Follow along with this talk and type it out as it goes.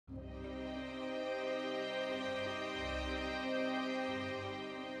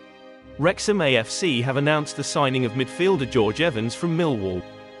Wrexham AFC have announced the signing of midfielder George Evans from Millwall.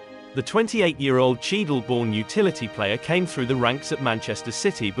 The 28-year-old Cheadle-born utility player came through the ranks at Manchester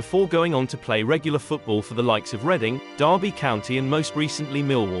City before going on to play regular football for the likes of Reading, Derby County and most recently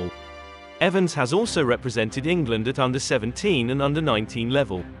Millwall. Evans has also represented England at under-17 and under-19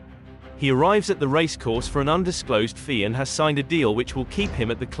 level. He arrives at the racecourse for an undisclosed fee and has signed a deal which will keep him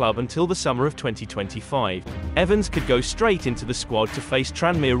at the club until the summer of 2025. Evans could go straight into the squad to face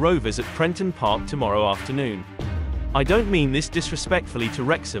Tranmere Rovers at Prenton Park tomorrow afternoon. I don't mean this disrespectfully to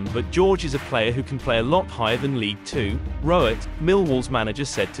Wrexham, but George is a player who can play a lot higher than League Two, Rowett, Millwall's manager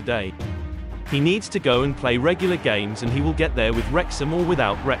said today. He needs to go and play regular games and he will get there with Wrexham or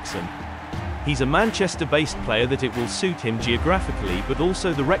without Wrexham. He's a Manchester-based player that it will suit him geographically, but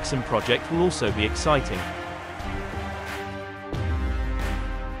also the Wrexham project will also be exciting.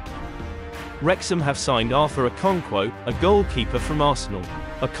 Wrexham have signed Arthur Okonkwo, a goalkeeper from Arsenal.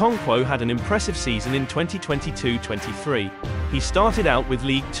 Okonkwo had an impressive season in 2022-23. He started out with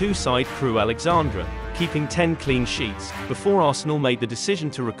League Two side Crewe Alexandra, keeping 10 clean sheets, before Arsenal made the decision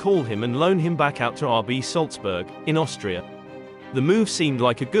to recall him and loan him back out to RB Salzburg, in Austria. The move seemed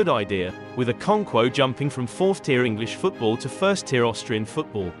like a good idea, with Okonkwo jumping from fourth-tier English football to first-tier Austrian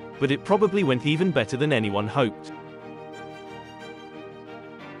football, but it probably went even better than anyone hoped.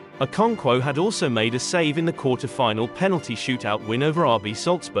 Okonkwo had also made a save in the quarter-final penalty shootout win over RB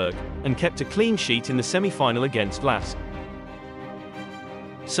Salzburg, and kept a clean sheet in the semi-final against Lask.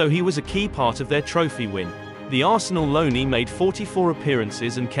 So he was a key part of their trophy win. The Arsenal loanee made 44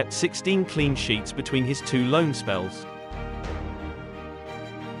 appearances and kept 16 clean sheets between his two loan spells.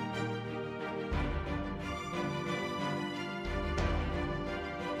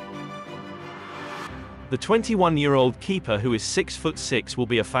 The 21-year-old keeper, who is 6'6", will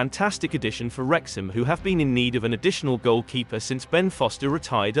be a fantastic addition for Wrexham, who have been in need of an additional goalkeeper since Ben Foster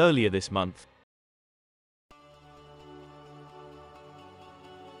retired earlier this month.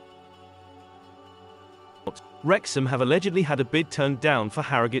 Wrexham have allegedly had a bid turned down for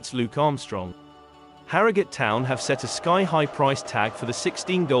Harrogate's Luke Armstrong. Harrogate Town have set a sky-high price tag for the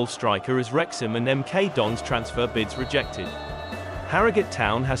 16-goal striker as Wrexham and MK Dons transfer bids rejected. Harrogate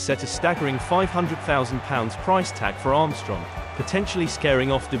Town has set a staggering £500,000 price tag for Armstrong, potentially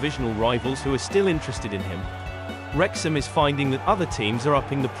scaring off divisional rivals who are still interested in him. Wrexham is finding that other teams are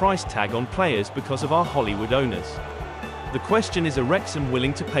upping the price tag on players because of our Hollywood owners. The question is, are Wrexham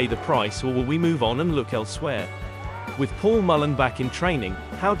willing to pay the price, or will we move on and look elsewhere? With Paul Mullen back in training,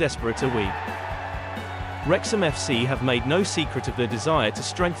 how desperate are we? Wrexham FC have made no secret of their desire to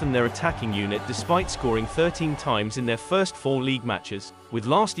strengthen their attacking unit despite scoring 13 times in their first 4 league matches, with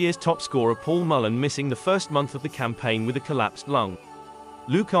last year's top scorer Paul Mullen missing the first month of the campaign with a collapsed lung.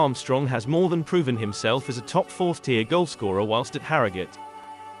 Luke Armstrong has more than proven himself as a top 4th-tier goalscorer whilst at Harrogate.